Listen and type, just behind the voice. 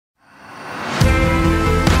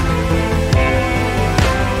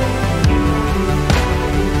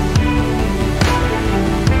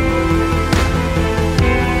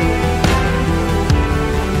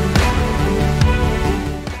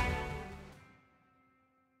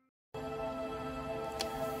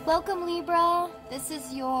Welcome Libra, this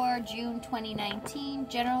is your June 2019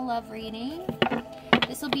 general love reading.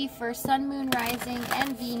 This will be for Sun, Moon, Rising,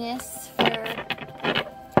 and Venus for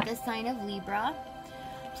the sign of Libra.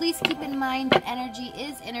 Please keep in mind that energy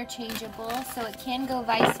is interchangeable, so it can go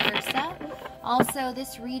vice versa. Also,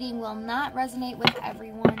 this reading will not resonate with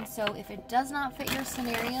everyone, so if it does not fit your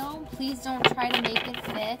scenario, please don't try to make it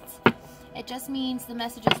fit. It just means the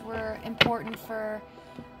messages were important for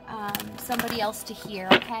somebody else to hear,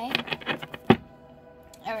 okay?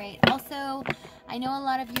 Alright, also, I know a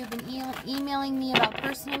lot of you have been emailing me about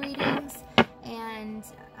personal readings, and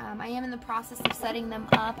I am in the process of setting them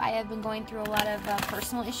up. I have been going through a lot of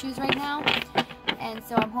personal issues right now, and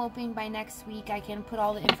so I'm hoping by next week I can put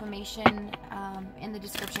all the information in the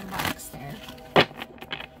description box there.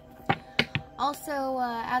 Also,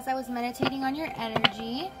 as I was meditating on your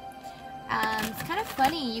energy, it's kind of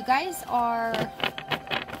funny, you guys are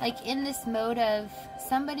like in this mode of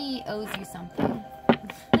somebody owes you something.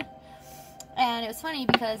 And it was funny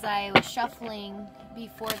because I was shuffling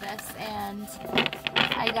before this and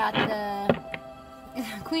I got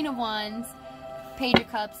the Queen of Wands, Page of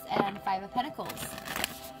Cups, and Five of Pentacles.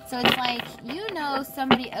 So it's like, you know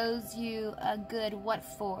somebody owes you a good what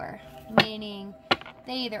for, meaning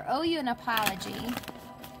they either owe you an apology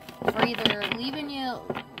for either leaving you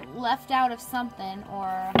left out of something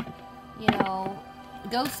or, you know,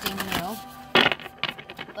 ghosting you,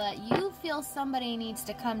 but you feel somebody needs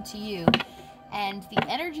to come to you, and the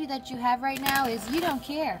energy that you have right now is you don't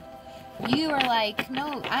care. You are like,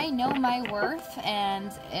 no, I know my worth,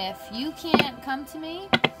 and if you can't come to me,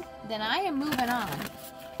 then I am moving on.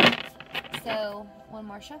 So one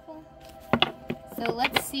more shuffle. So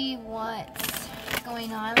let's see what's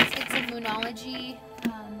going on. Let's get some Moonology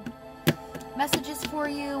messages for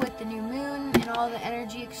you with the new moon and all the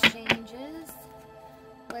energy exchanges.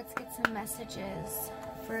 Let's get some messages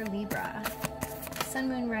for Libra, Sun,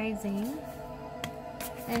 Moon, Rising,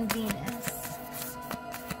 and Venus.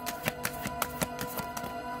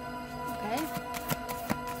 Okay.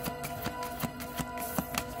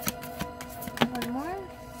 One more.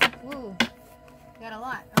 Woo, got a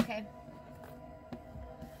lot. Okay.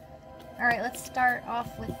 All right, let's start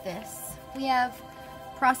off with this. We have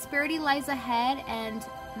prosperity lies ahead and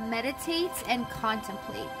meditates and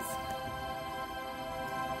contemplates.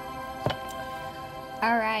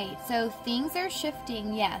 Alright, so things are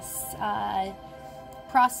shifting, yes.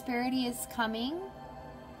 Prosperity is coming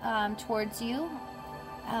towards you,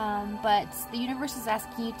 but the universe is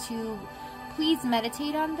asking you to please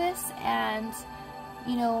meditate on this and,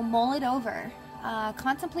 you know, mull it over.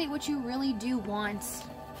 Contemplate what you really do want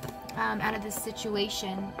out of this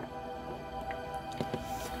situation.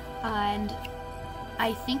 And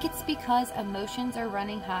I think it's because emotions are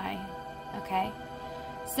running high, okay?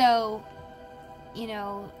 So, you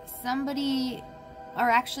know, somebody, or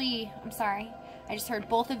actually, I'm sorry, I just heard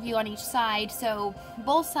both of you on each side, so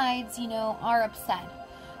both sides, you know, are upset.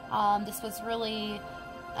 This was really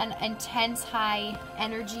an intense, high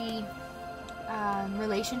energy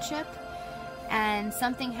relationship, and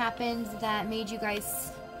something happened that made you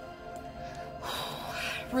guys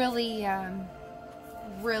really,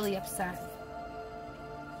 really upset.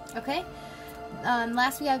 Okay?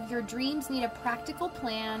 Last, we have your dreams need a practical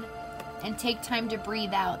plan and take time to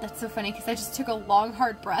breathe out. That's so funny because I just took a long,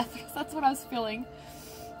 hard breath because that's what I was feeling.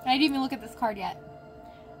 I didn't even look at this card yet.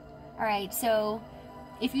 Alright, so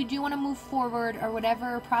if you do want to move forward or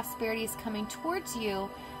whatever prosperity is coming towards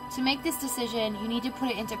you, to make this decision, you need to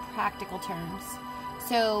put it into practical terms.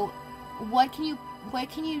 So what can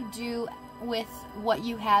you do with what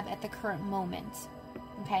you have at the current moment?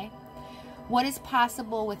 Okay? What is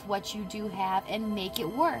possible with what you do have, and make it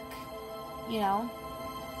work, you know?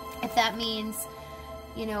 If that means,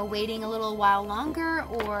 you know, waiting a little while longer,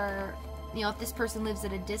 or, you know, if this person lives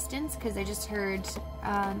at a distance, because I just heard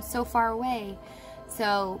so far away.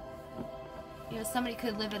 So, you know, somebody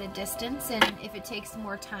could live at a distance, and if it takes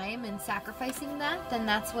more time and sacrificing that, then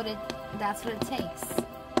that's what it takes.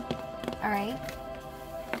 All right.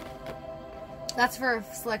 That's for a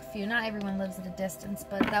select few. Not everyone lives at a distance,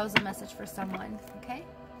 but that was a message for someone. Okay.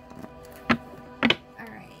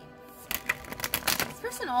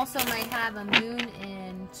 This person also might have a moon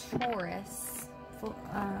in Taurus.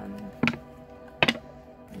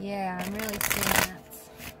 Yeah, I'm really seeing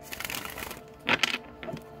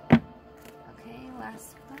that. Okay,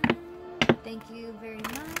 last one. Thank you very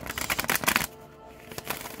much.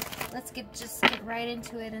 Let's just get right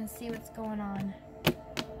into it and see what's going on.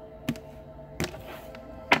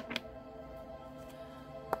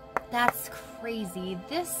 That's crazy.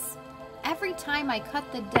 Every time I cut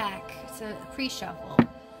the deck to pre-shuffle,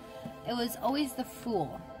 it was always the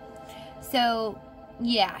Fool. So,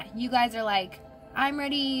 yeah, you guys are like, I'm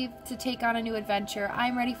ready to take on a new adventure.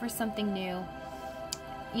 I'm ready for something new.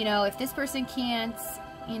 You know, if this person can't,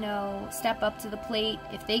 you know, step up to the plate,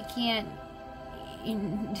 if they can't,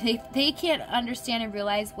 they can't understand and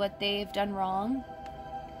realize what they've done wrong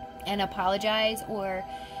and apologize or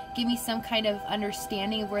give me some kind of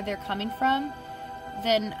understanding of where they're coming from,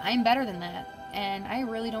 then I'm better than that. And I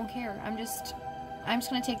really don't care. I'm just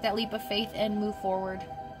going to take that leap of faith and move forward.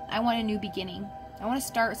 I want a new beginning. I want to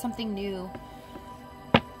start something new.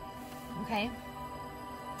 Okay?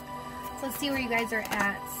 So let's see where you guys are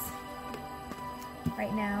at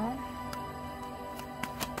right now.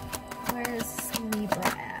 Where's Libra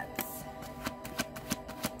at?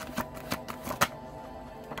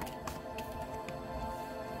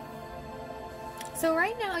 So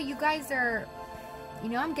right now you guys are, you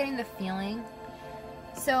know, I'm getting the feeling.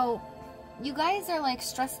 So you guys are like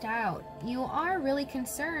stressed out. You are really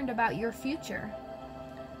concerned about your future.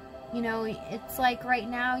 You know, it's like right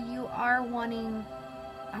now you are wanting,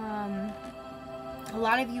 a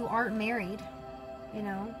lot of you aren't married, you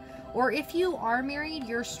know. Or if you are married,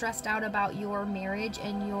 you're stressed out about your marriage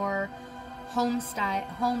and your home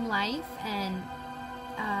life, and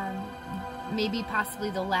maybe possibly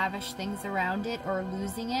the lavish things around it or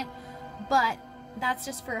losing it. But that's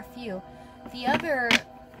just for a few. The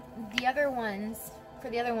other ones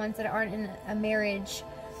that aren't in a marriage,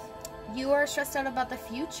 you are stressed out about the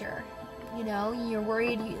future. You know, you're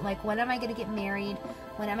worried, like, when am I going to get married?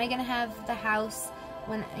 When am I going to have the house?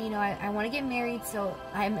 When, you know, I want to get married, so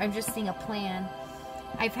I'm just seeing a plan.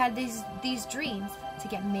 I've had these dreams to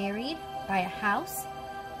get married, buy a house,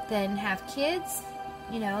 then have kids,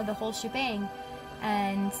 you know, the whole shebang.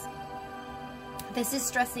 And this is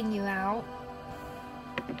stressing you out.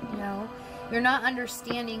 You know, you're not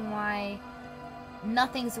understanding why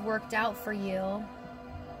nothing's worked out for you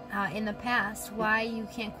in the past, why you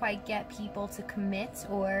can't quite get people to commit,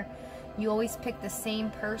 or you always pick the same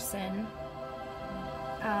person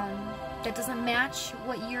that doesn't match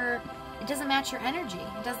it doesn't match your energy.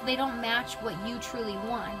 They don't match what you truly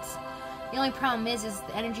want. The only problem is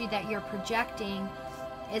the energy that you're projecting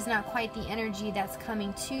is not quite the energy that's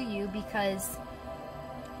coming to you, because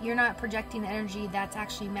you're not projecting the energy that's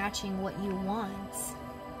actually matching what you want.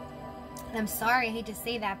 And I'm sorry, I hate to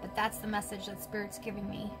say that, but that's the message that Spirit's giving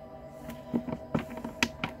me.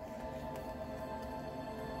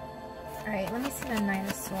 Alright, let me see the Nine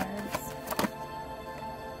of Swords.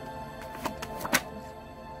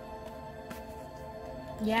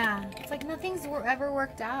 Yeah, it's like nothing's ever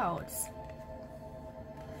worked out.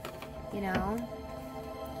 You know?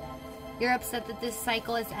 You're upset that this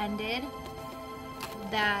cycle has ended.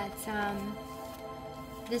 That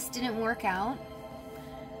this didn't work out.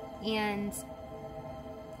 And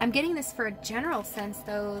I'm getting this for a general sense,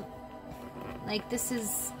 though. Like, this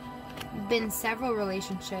has been several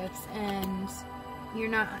relationships, and you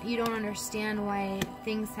don't understand why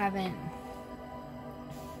things haven't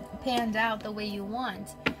panned out the way you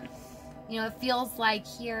want. You know, it feels like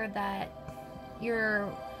here that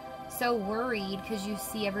you're so worried because you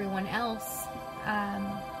see everyone else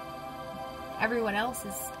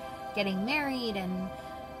is getting married and,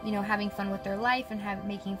 you know, having fun with their life and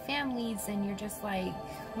making families, and you're just like,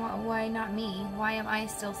 why not me? Why am I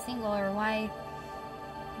still single? Or why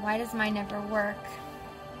does mine never work?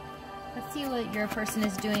 Let's see what your person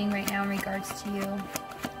is doing right now in regards to you.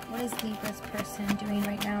 What is Libra's person doing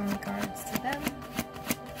right now in regards to them?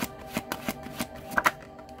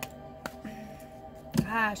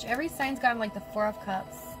 Gosh, every sign's gotten like the Four of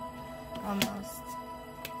Cups. Almost.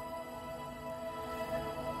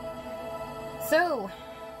 So,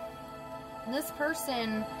 this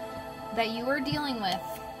person that you are dealing with,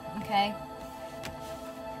 okay,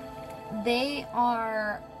 they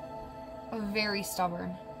are very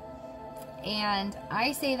stubborn. And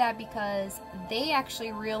I say that because they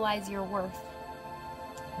actually realize your worth.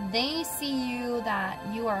 They see you that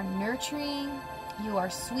you are nurturing, you are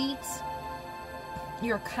sweet,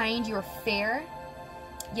 you're kind, you're fair,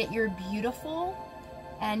 yet you're beautiful,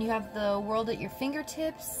 and you have the world at your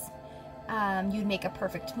fingertips. You'd make a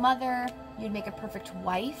perfect mother, you'd make a perfect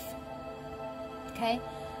wife, okay?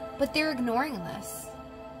 But they're ignoring this.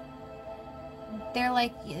 They're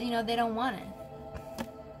like, you know, they don't want it.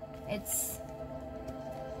 It's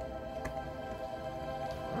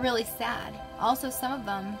really sad. Also, some of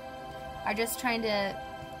them are just trying to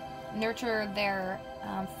nurture their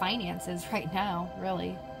finances right now,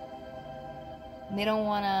 really. They don't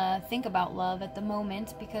want to think about love at the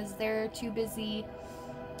moment because they're too busy,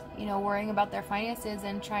 you know, worrying about their finances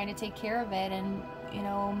and trying to take care of it and, you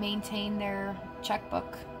know, maintain their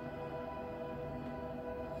checkbook.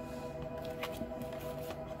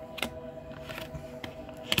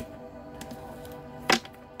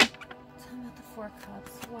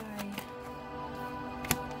 Why?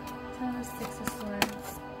 Tell the Six of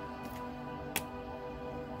Swords.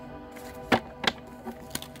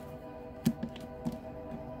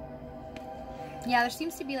 Yeah, there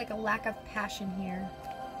seems to be like a lack of passion here.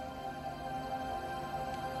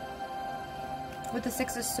 With the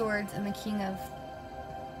Six of Swords and the King of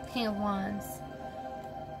Wands.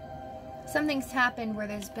 Something's happened where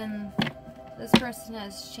there's been, this person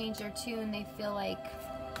has changed their tune. They feel like,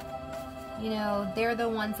 you know, they're the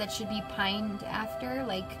ones that should be pined after.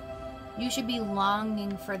 Like, you should be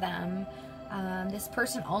longing for them. This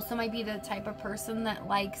person also might be the type of person that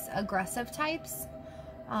likes aggressive types.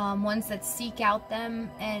 Ones that seek out them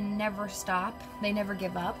and never stop. They never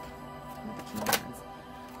give up.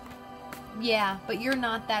 Yeah, but you're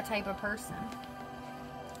not that type of person.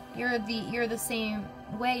 You're the same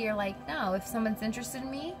way. You're like, no, if someone's interested in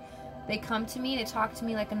me, they come to me, they talk to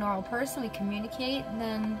me like a normal person, we communicate, and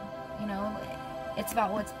then, you know, it's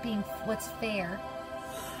about what's fair.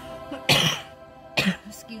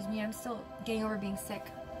 Excuse me, I'm still getting over being sick.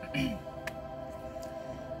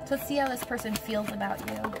 So let's see how this person feels about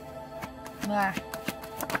you. Ah.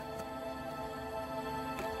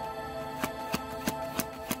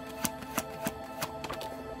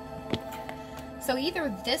 So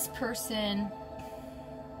either this person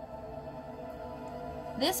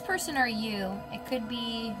or you, it could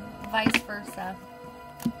be vice versa.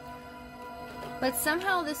 But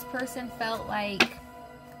somehow this person felt like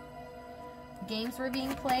games were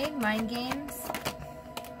being played, mind games.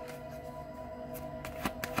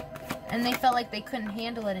 And they felt like they couldn't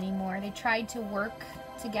handle it anymore. They tried to work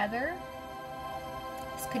together.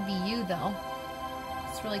 This could be you, though.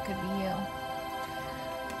 This really could be you.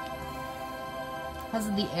 Because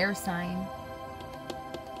of the air sign.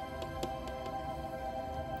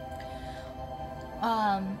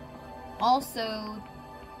 Also,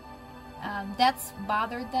 that's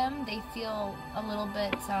bothered them. They feel a little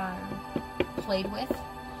bit played with.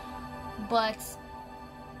 But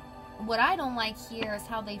what I don't like here is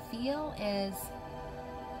how they feel is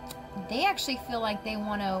they actually feel like they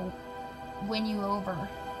want to win you over,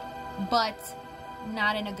 but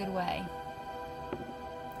not in a good way.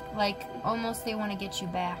 Like, almost they want to get you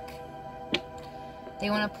back. They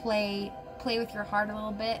want to play with your heart a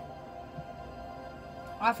little bit,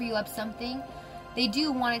 offer you up something. They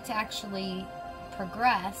do want it to actually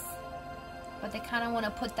progress, but they kind of want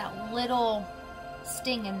to put that little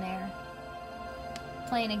sting in there.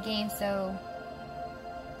 Playing a game, so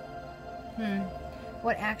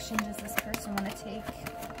what action does this person want to take?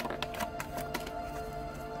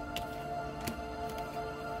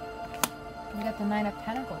 We got the Nine of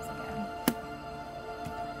Pentacles again.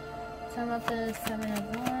 Tell me about the Seven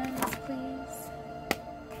of Wands, please.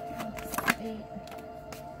 8.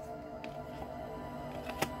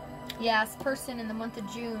 Yeah, this person in the month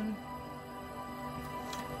of June,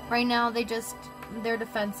 right now they're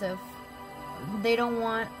defensive. They don't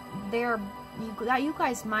want, you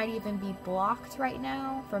guys might even be blocked right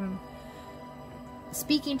now from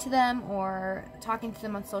speaking to them or talking to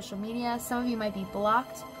them on social media. Some of you might be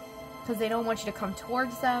blocked because they don't want you to come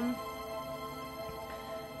towards them.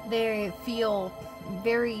 They feel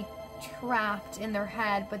very trapped in their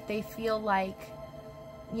head, but they feel like,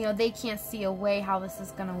 you know, they can't see a way how this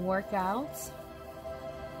is going to work out.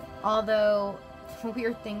 Although, the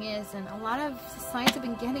weird thing is, and a lot of signs have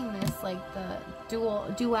been getting this, like the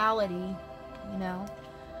duality, you know,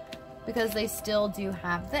 because they still do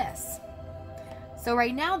have this. So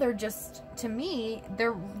right now they're just, to me,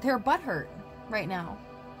 they're butthurt right now.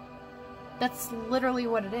 That's literally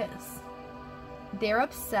what it is. They're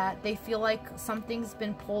upset. They feel like something's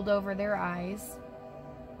been pulled over their eyes.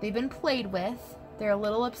 They've been played with. They're a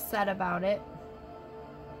little upset about it.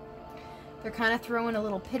 They're kind of throwing a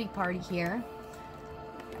little pity party here.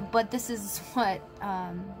 But this is what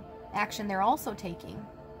action they're also taking,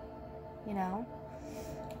 you know.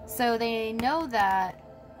 So they know that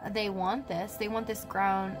they want this. They want this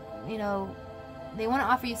ground, you know. They want to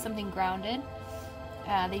offer you something grounded.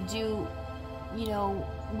 They do, you know,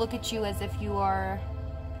 look at you as if you are,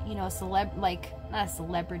 you know, like, not a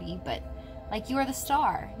celebrity, but like you are the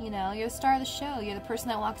star, you know. You're the star of the show. You're the person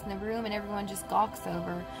that walks in the room and everyone just gawks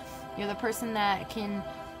over. You're the person that can,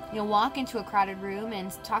 you know, walk into a crowded room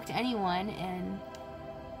and talk to anyone and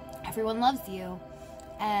everyone loves you.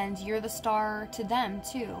 And you're the star to them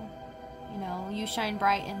too. You know, you shine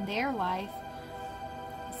bright in their life.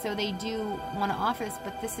 So they do want to offer this,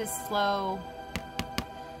 but this is slow.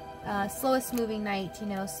 Slowest moving knight, you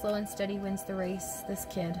know, slow and steady wins the race, this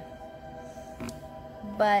kid.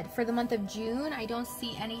 But for the month of June, I don't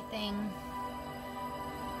see anything,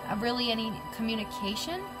 really any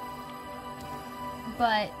communication.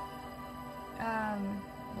 but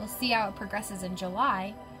we'll see how it progresses in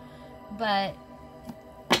July. But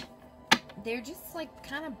they're just like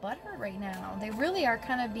kind of butthurt right now. They really are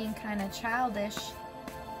kind of being kind of childish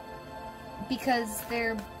because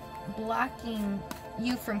they're blocking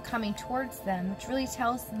you from coming towards them, which really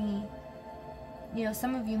tells me, you know,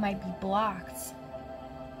 some of you might be blocked,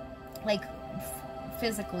 like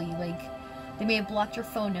physically. Like they may have blocked your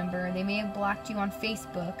phone number, they may have blocked you on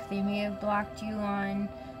Facebook, they may have blocked you on,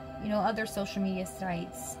 you know, other social media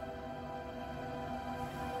sites.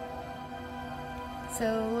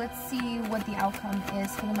 So let's see what the outcome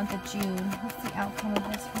is for the month of June. What's the outcome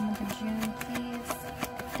of this for the month of June, please?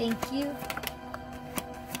 Thank you.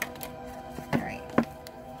 Alright.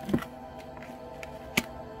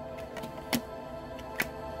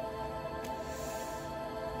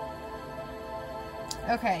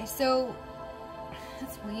 Okay, so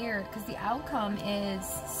that's weird because the outcome is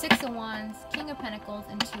 6 of Wands, King of Pentacles,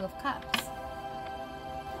 and 2 of Cups.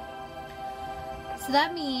 So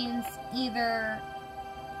that means either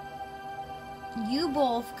you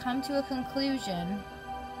both come to a conclusion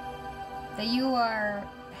that you are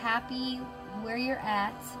happy where you're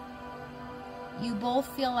at. You both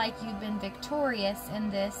feel like you've been victorious in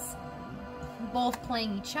this, both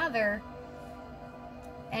playing each other,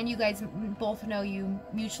 and you guys both know you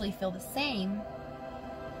mutually feel the same,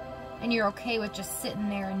 and you're okay with just sitting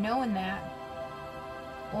there and knowing that.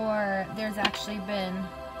 Or there's actually been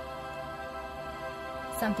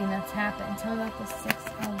something that's happened. Tell me about the 6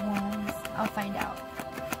 of Wands. I'll find out.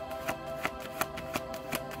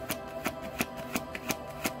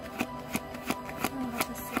 Tell me about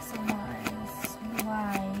the 6 of Wands.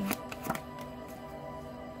 Why?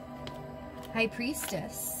 High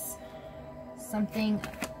Priestess. Something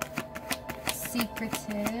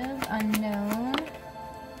secretive, unknown,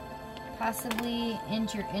 possibly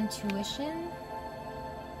into your intuition.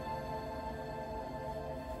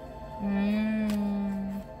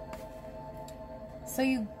 So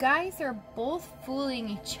you guys are both fooling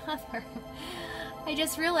each other. I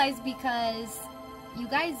just realized because you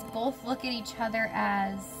guys both look at each other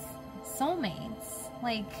as soulmates.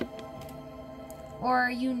 Like, or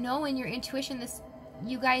you know in your intuition this,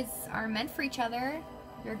 you guys are meant for each other.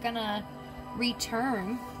 You're gonna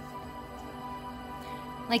return.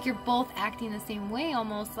 Like you're both acting the same way,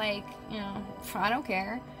 almost like, you know, I don't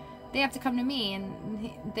care. They have to come to me, and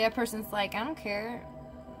the other person's like, I don't care,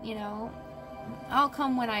 you know, I'll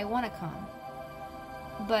come when I want to come.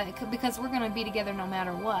 But because we're going to be together no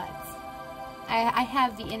matter what. I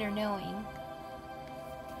have the inner knowing,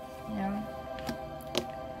 you know.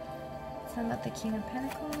 Tell me about the King of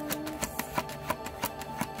Pentacles.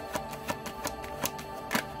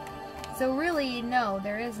 So really, no,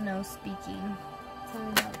 there is no speaking. Tell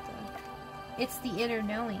me about it's the inner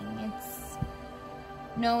knowing. It's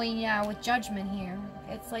knowing, yeah, with judgment here.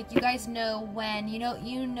 It's like you guys know when, you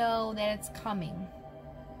know that it's coming.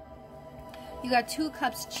 You got 2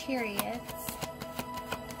 Cups, Chariots.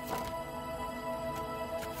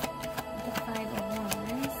 The 5 of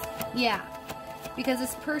Wands. Yeah, because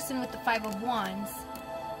this person with the 5 of Wands,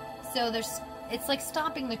 so it's like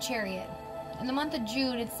stopping the Chariot. In the month of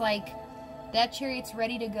June, it's like that Chariot's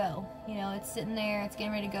ready to go. You know, it's sitting there, it's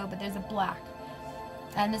getting ready to go, but there's a block.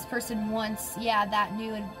 And this person wants, yeah, that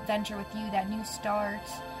new adventure with you, that new start.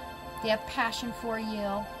 They have passion for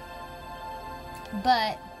you.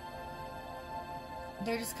 But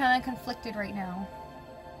they're just kind of conflicted right now.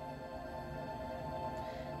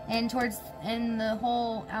 And the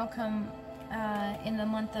whole outcome in the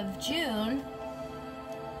month of June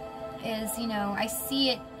is, you know, I see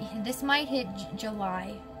it, this might hit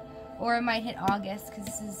July. Or it might hit August, because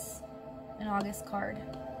this is an August card.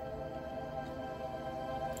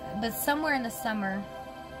 But somewhere in the summer,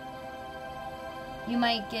 you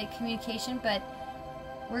might get communication, but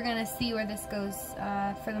we're going to see where this goes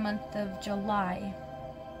for the month of July.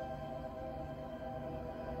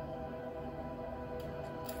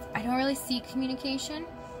 I don't really see communication.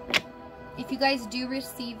 If you guys do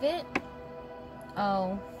receive it,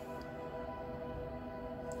 oh,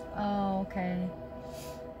 okay.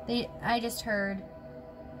 I just heard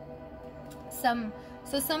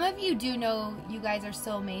so some of you do know you guys are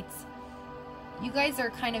soulmates. You guys are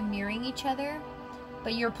kind of mirroring each other,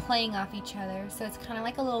 but you're playing off each other. So it's kind of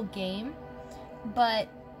like a little game. But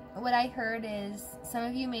what I heard is some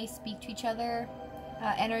of you may speak to each other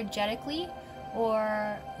energetically,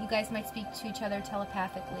 or you guys might speak to each other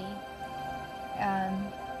telepathically.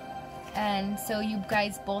 And so you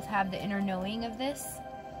guys both have the inner knowing of this.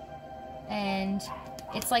 And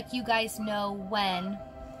it's like you guys know when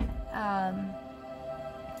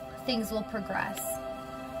things will progress.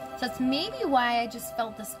 So it's maybe why I just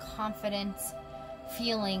felt this confident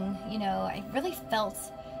feeling, you know, I really felt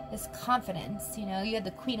this confidence, you know, you had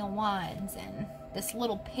the Queen of Wands and this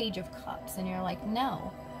little Page of Cups, and you're like,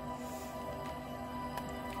 no.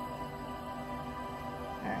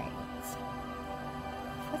 Alright.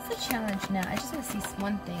 What's the challenge now? I just want to see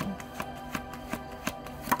one thing.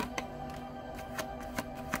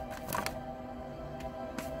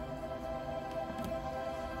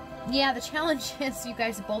 Yeah, the challenge is you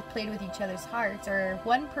guys both played with each other's hearts, or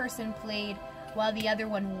one person played while the other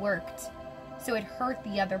one worked. So it hurt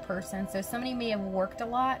the other person. So somebody may have worked a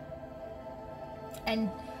lot. And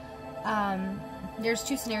there's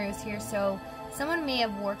two scenarios here. So someone may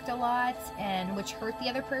have worked a lot, and which hurt the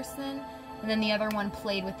other person. And then the other one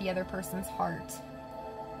played with the other person's heart.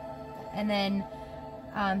 And then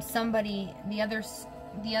somebody, the other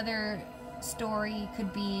story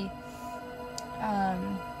could be,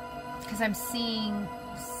 because I'm seeing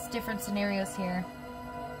different scenarios here.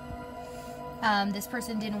 This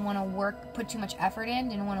person didn't want to put too much effort in,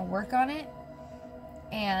 didn't want to work on it,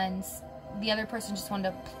 and the other person just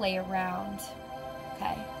wanted to play around.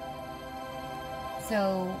 Okay.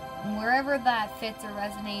 So wherever that fits or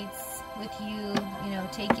resonates with you, you know,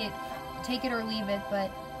 take it or leave it. But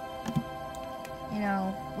you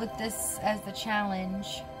know, with this as the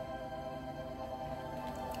challenge,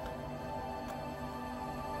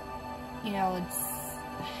 you know, it's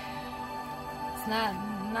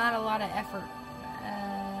not a lot of effort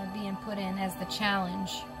being put in as the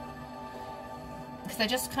challenge, because I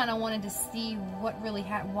just kind of wanted to see what really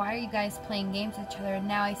happened. Why are you guys playing games with each other? And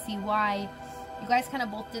now I see why. You guys kind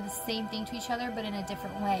of both did the same thing to each other, but in a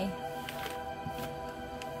different way.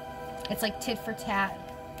 It's like tit for tat.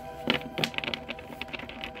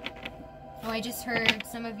 Oh, I just heard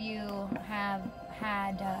some of you have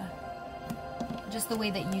had just the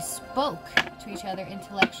way that you spoke to each other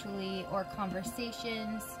intellectually, or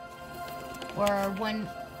conversations, or one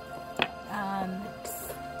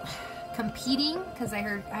competing, because I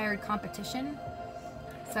heard competition.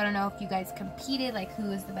 So I don't know if you guys competed, like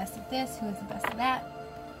who is the best at this, who is the best at that.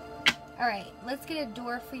 Alright, let's get a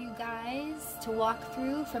door for you guys to walk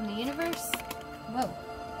through from the universe. Whoa.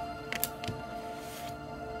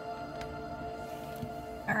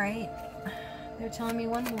 Alright, they're telling me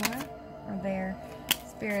one more. Or their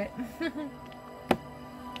spirit.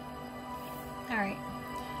 Alright.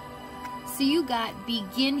 So you got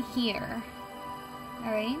begin here.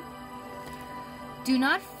 Alright. Do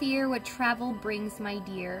not fear what travel brings, my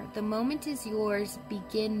dear. The moment is yours.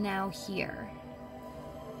 Begin now here.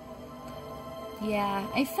 Yeah,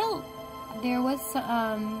 I felt there was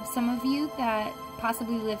some of you that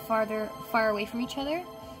possibly live far away from each other.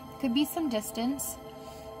 Could be some distance.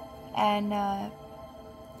 And,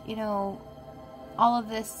 you know, all of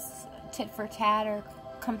this tit for tat or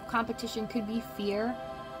competition could be fear,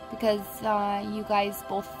 because you guys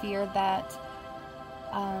both fear that,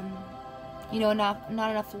 you know, not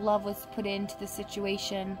enough love was put into the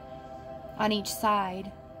situation on each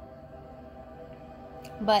side.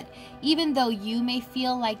 But even though you may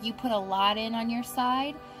feel like you put a lot in on your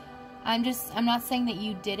side, I'm not saying that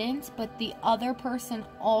you didn't, but the other person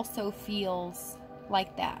also feels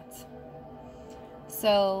like that.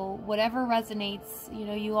 So whatever resonates, you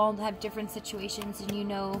know, you all have different situations, and you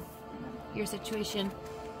know your situation.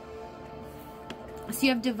 So you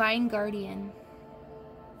have Divine Guardian.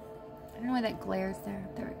 I don't know why that glares there.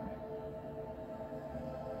 There we go.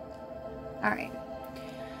 Alright.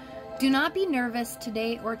 Do not be nervous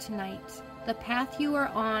today or tonight. The path you are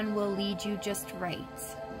on will lead you just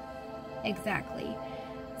right. Exactly.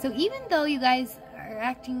 So even though you guys are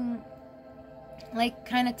acting like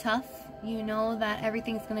kind of tough, you know that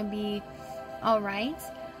everything's going to be alright,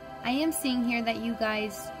 I am seeing here that you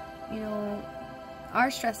guys, you know,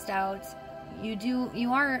 are stressed out.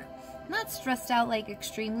 You are not stressed out like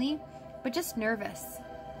extremely, but just nervous,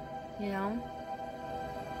 you know.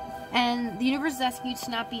 And the universe is asking you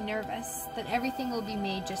to not be nervous, that everything will be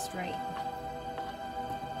made just right.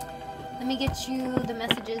 Let me get you the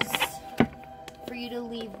messages for you to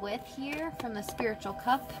leave with here from the spiritual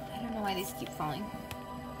cup. I don't know why these keep falling.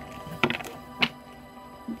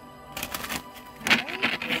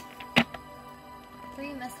 Alright.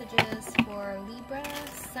 3 messages for Libra,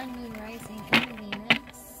 Sun, Moon, Rising, and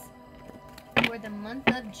Venus for the month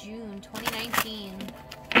of June 2019.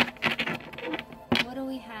 What do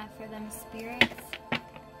we have for them, spirits?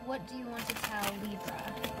 What do you want to tell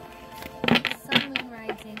Libra? Sun, Moon,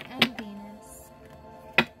 Rising, and Venus.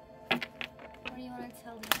 What do you want to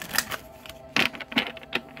tell Libra?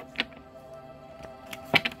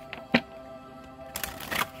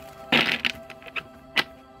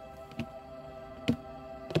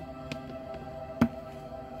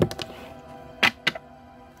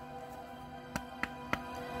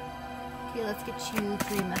 Okay, let's get you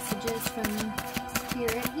 3 messages from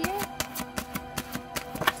Spirit here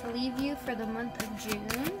to leave you for the month of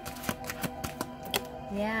June.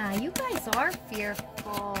 Yeah, you guys are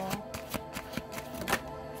fearful.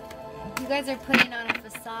 You guys are putting on a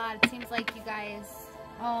facade. It seems like you guys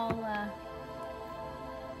all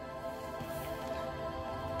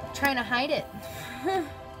trying to hide it.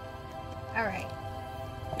 Alright.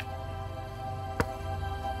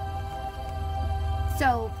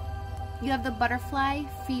 So, you have the butterfly,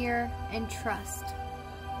 fear, and trust.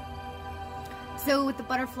 So with the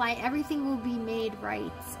butterfly, everything will be made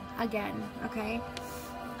right again, okay?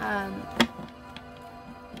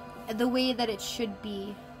 The way that it should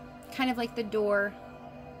be. Kind of like the door.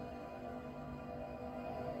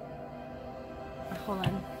 Hold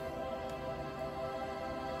on.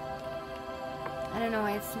 I don't know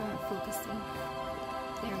why it's not focusing.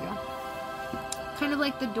 There we go. Kind of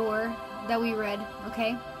like the door that we read,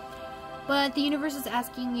 okay? But the universe is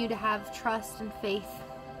asking you to have trust and faith,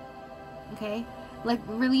 okay? Like,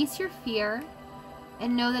 release your fear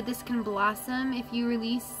and know that this can blossom if you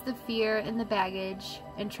release the fear and the baggage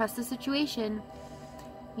and trust the situation.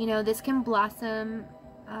 You know, this can blossom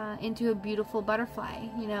into a beautiful butterfly,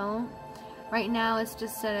 you know? Right now it's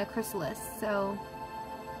just a chrysalis, so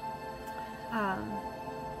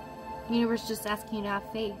the universe is just asking you to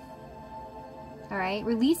have faith. Alright?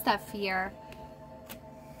 Release that fear.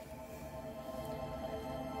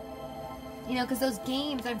 You know, because those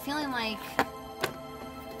games, I'm feeling like,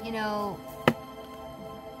 you know,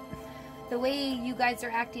 the way you guys are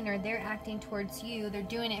acting or they're acting towards you, they're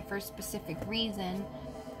doing it for a specific reason.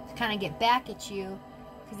 To kind of get back at you,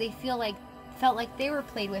 because they felt like they were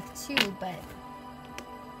played with too, but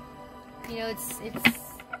you know,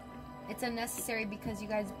 it's unnecessary because you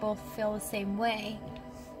guys both feel the same way,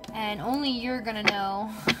 and only you're gonna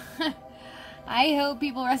know. I hope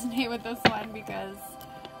people resonate with this one, because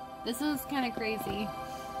this was kind of crazy,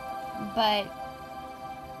 but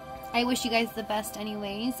I wish you guys the best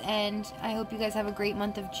anyways, and I hope you guys have a great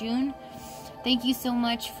month of June. Thank you so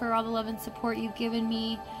much for all the love and support you've given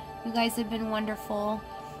me. You guys have been wonderful,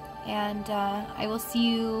 and I will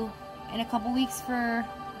see you in a couple weeks for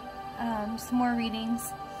some more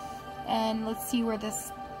readings, and let's see where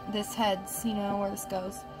this heads, you know, where this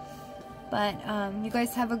goes. But you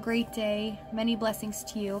guys have a great day. Many blessings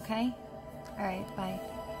to you, okay? Alright, bye.